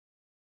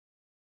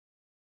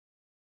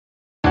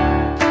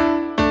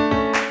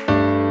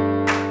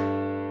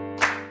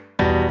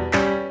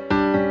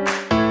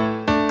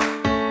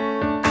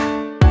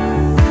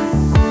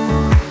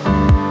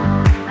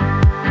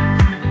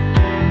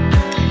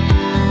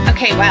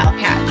Okay,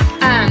 Wildcats.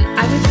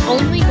 I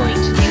was only going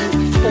to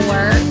do 4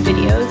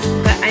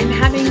 videos, but I'm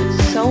having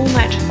so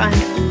much fun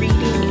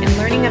reading and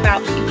learning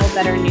about people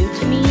that are new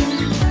to me,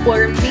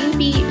 or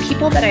maybe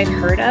people that I've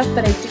heard of,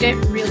 but I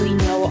didn't really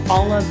know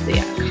all of the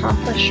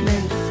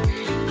accomplishments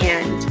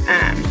and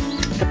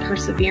the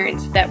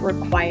perseverance that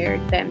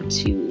required them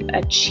to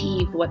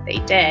achieve what they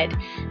did,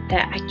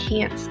 that I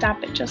can't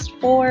stop at just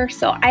 4.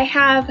 So I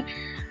have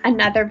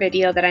another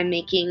video that I'm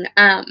making.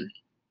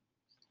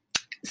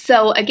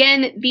 So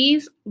again,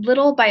 these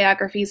little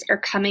biographies are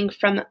coming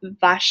from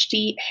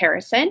Vashti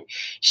Harrison.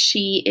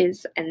 She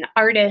is an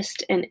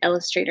artist, an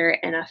illustrator,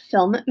 and a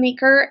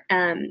filmmaker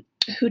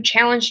who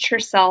challenged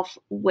herself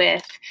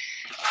with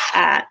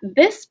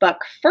this book,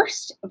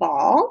 first of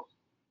all,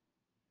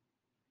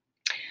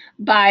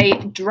 by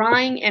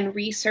drawing and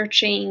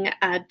researching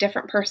a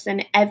different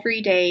person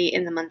every day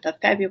in the month of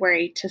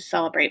February to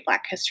celebrate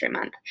Black History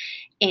Month.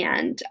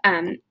 And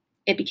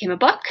it became a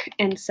book,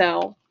 and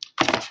so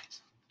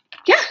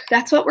yeah,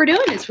 that's what we're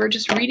doing, is we're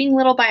just reading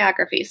little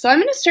biographies. So I'm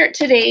going to start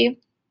today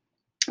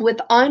with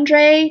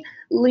Andre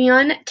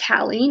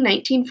Talley,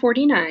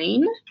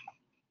 1949.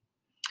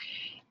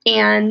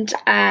 And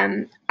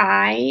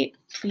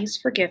please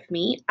forgive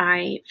me,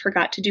 I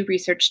forgot to do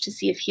research to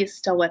see if he is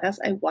still with us.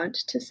 I want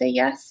to say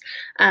yes,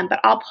 but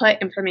I'll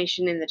put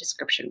information in the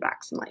description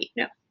box and let you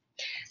know.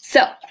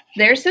 So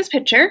there's his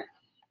picture.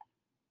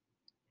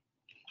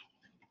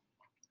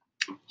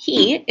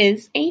 He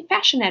is a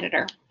fashion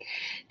editor.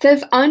 It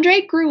says,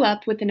 Andre grew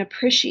up with an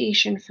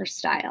appreciation for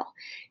style.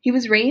 He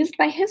was raised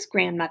by his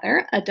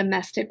grandmother, a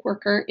domestic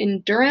worker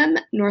in Durham,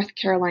 North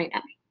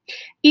Carolina.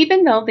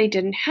 Even though they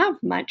didn't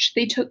have much,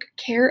 they took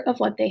care of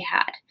what they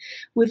had.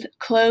 With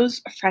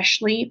clothes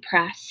freshly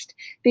pressed,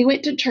 they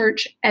went to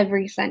church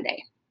every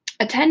Sunday.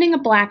 Attending a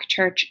Black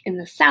church in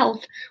the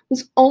South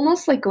was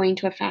almost like going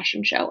to a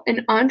fashion show,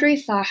 and Andre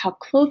saw how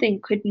clothing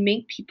could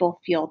make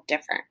people feel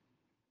different.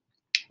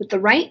 With the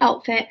right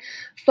outfit,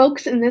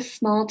 folks in this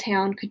small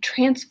town could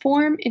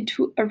transform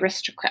into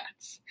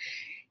aristocrats.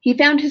 He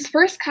found his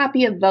first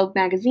copy of Vogue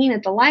magazine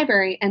at the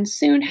library and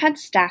soon had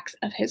stacks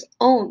of his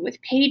own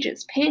with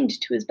pages pinned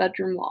to his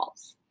bedroom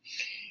walls.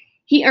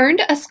 He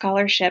earned a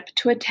scholarship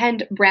to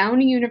attend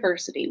Brown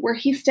University, where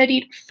he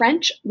studied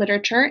French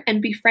literature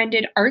and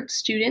befriended art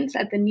students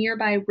at the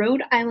nearby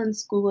Rhode Island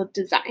School of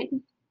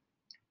Design.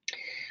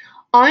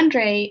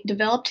 Andre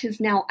developed his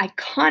now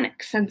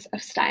iconic sense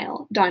of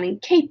style, donning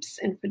capes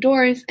and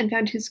fedoras, and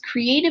found his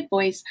creative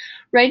voice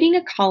writing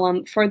a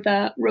column for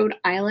the Rhode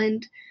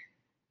Island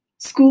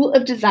School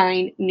of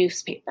Design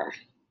newspaper.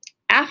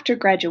 After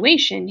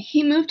graduation,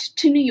 he moved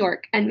to New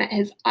York and met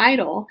his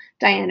idol,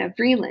 Diana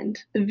Vreeland,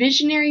 the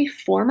visionary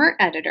former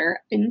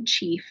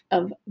editor-in-chief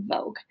of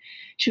Vogue.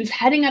 She was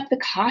heading up the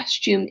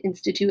Costume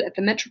Institute at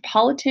the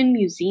Metropolitan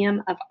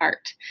Museum of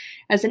Art.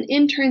 As an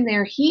intern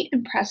there, he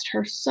impressed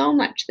her so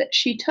much that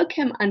she took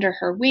him under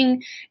her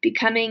wing,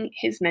 becoming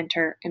his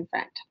mentor and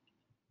friend.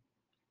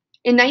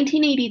 In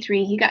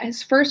 1983, he got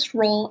his first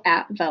role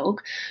at Vogue,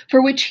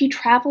 for which he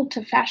traveled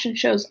to fashion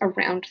shows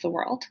around the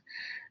world.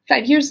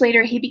 5 years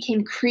later, he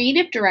became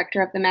creative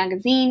director of the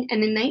magazine,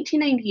 and in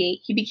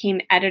 1998, he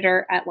became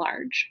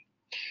editor-at-large.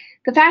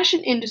 The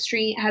fashion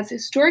industry has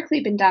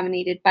historically been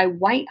dominated by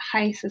white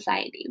high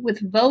society,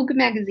 with Vogue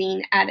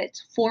magazine at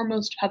its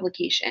foremost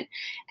publication.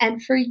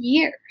 And for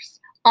years,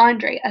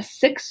 Andre, a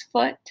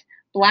 6-foot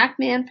Black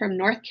man from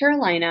North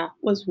Carolina,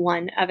 was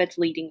one of its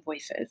leading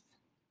voices.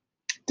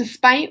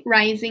 Despite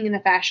rising in the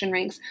fashion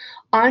ranks,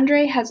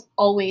 Andre has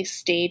always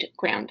stayed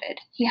grounded.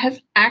 He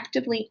has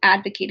actively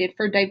advocated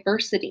for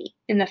diversity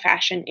in the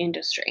fashion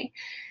industry.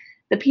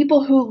 The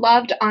people who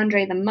loved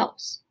Andre the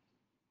most,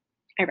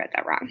 I read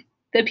that wrong,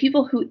 the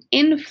people who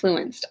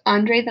influenced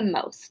Andre the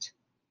most,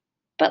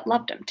 but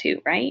loved him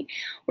too, right,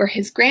 were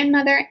his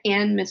grandmother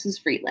and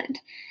Mrs. Vreeland.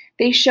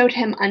 They showed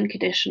him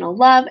unconditional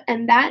love,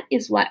 and that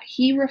is what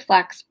he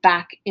reflects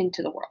back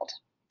into the world.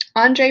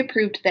 Andre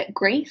proved that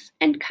grace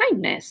and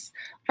kindness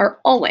are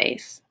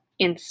always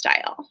in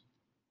style.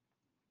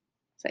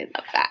 So I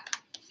love that.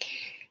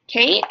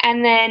 Okay,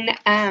 and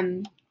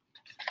then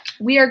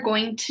we are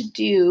going to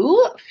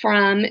do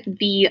from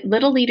the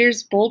Little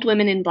Leaders, Bold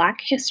Women in Black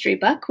History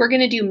book, we're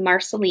going to do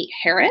Marcelite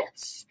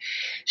Harris.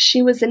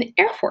 She was an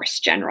Air Force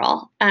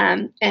general.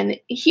 And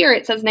here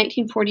it says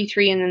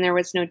 1943, and then there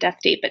was no death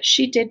date, but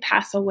she did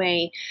pass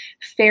away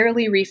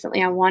fairly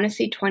recently. I want to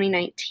say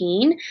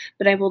 2019,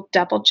 but I will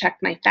double check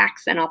my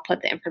facts and I'll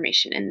put the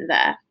information in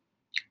the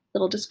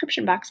little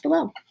description box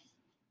below.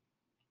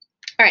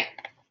 All right,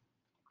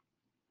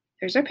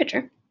 there's our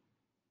picture.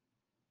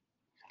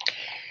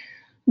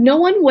 No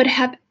one would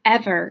have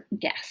ever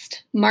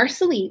guessed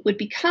Marcelite would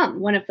become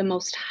one of the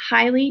most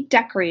highly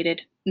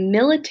decorated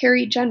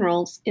military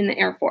generals in the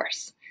Air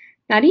Force.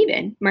 Not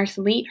even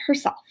Marcelite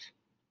herself.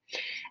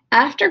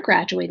 After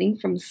graduating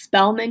from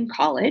Spelman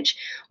College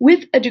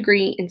with a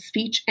degree in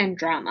speech and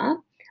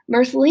drama,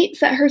 Marcelite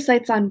set her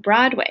sights on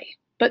Broadway,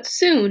 but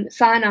soon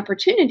saw an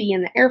opportunity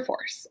in the Air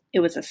Force.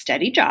 It was a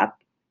steady job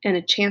and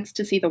a chance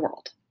to see the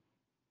world.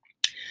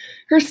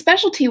 Her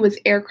specialty was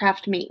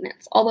aircraft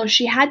maintenance, although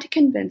she had to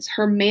convince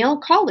her male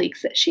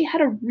colleagues that she had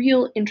a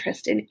real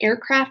interest in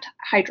aircraft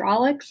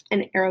hydraulics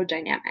and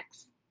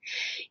aerodynamics.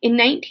 In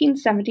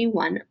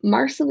 1971,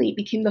 Marcelite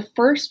became the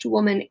first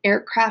woman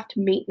aircraft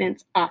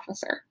maintenance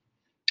officer.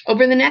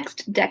 Over the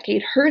next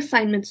decade, her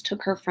assignments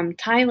took her from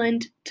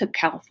Thailand to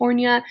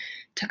California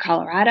to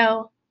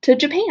Colorado to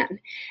Japan,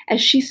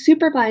 as she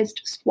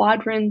supervised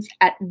squadrons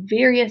at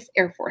various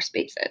Air Force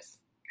bases.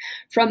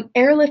 From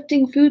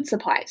airlifting food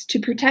supplies to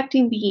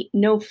protecting the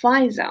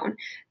no-fly zone,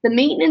 the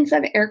maintenance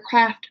of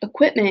aircraft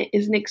equipment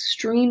is an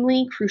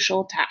extremely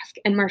crucial task,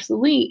 and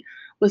Marcelite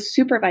was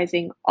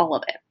supervising all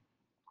of it.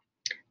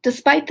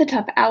 Despite the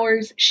tough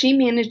hours, she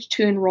managed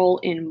to enroll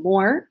in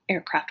more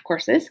aircraft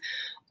courses,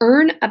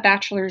 earn a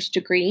bachelor's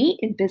degree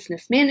in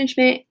business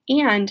management,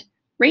 and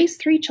raise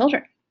 3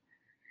 children.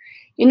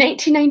 In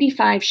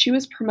 1995, she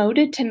was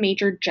promoted to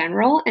Major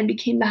General and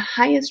became the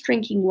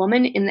highest-ranking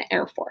woman in the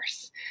Air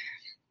Force,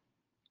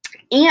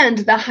 and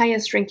the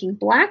highest-ranking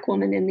Black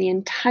woman in the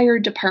entire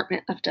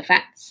Department of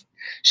Defense.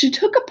 She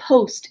took a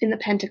post in the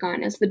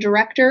Pentagon as the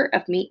Director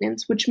of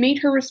Maintenance, which made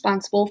her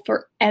responsible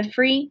for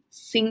every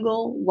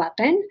single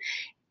weapon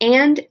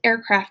and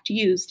aircraft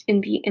used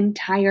in the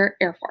entire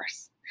Air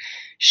Force.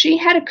 She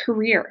had a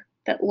career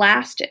that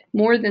lasted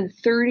more than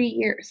 30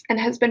 years and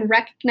has been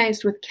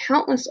recognized with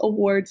countless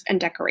awards and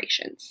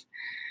decorations.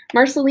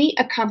 Marcelite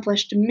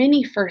accomplished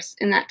many firsts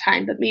in that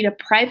time, but made a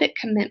private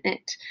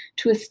commitment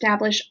to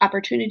establish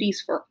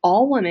opportunities for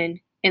all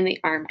women in the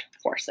armed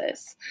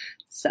forces.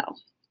 So,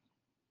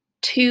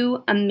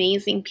 2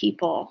 amazing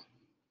people.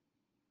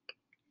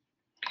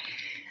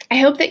 I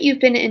hope that you've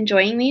been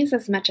enjoying these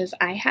as much as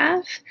I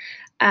have.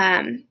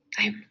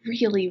 I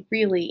really,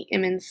 really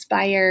am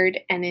inspired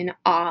and in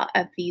awe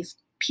of these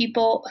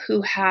people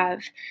who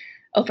have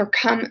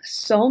overcome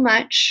so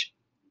much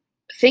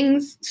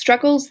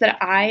struggles that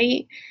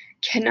I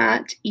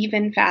cannot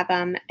even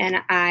fathom,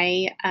 and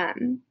I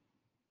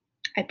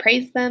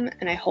praise them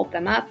and I hold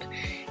them up,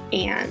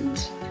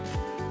 and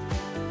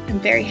I'm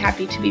very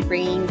happy to be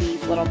bringing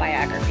these little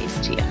biographies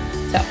to you.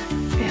 So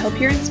I hope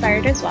you're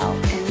inspired as well,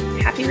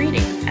 and happy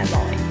reading as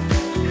always.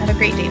 Have a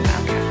great day,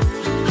 Bob.